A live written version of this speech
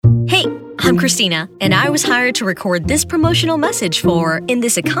I'm Christina, and I was hired to record this promotional message for In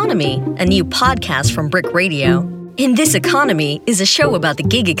This Economy, a new podcast from Brick Radio. In This Economy is a show about the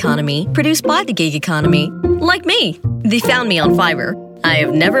gig economy produced by the gig economy, like me. They found me on Fiverr. I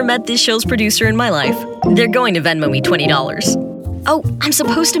have never met this show's producer in my life. They're going to Venmo me $20. Oh, I'm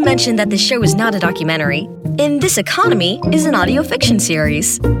supposed to mention that this show is not a documentary. In This Economy is an audio fiction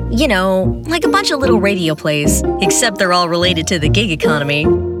series. You know, like a bunch of little radio plays, except they're all related to the gig economy.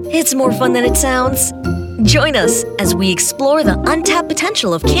 It's more fun than it sounds. Join us as we explore the untapped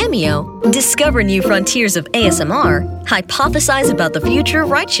potential of Cameo, discover new frontiers of ASMR, hypothesize about the future of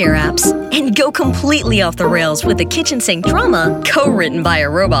rideshare apps, and go completely off the rails with a kitchen sink drama co-written by a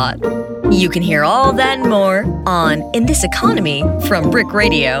robot. You can hear all that and more on In This Economy from Brick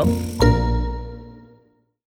Radio.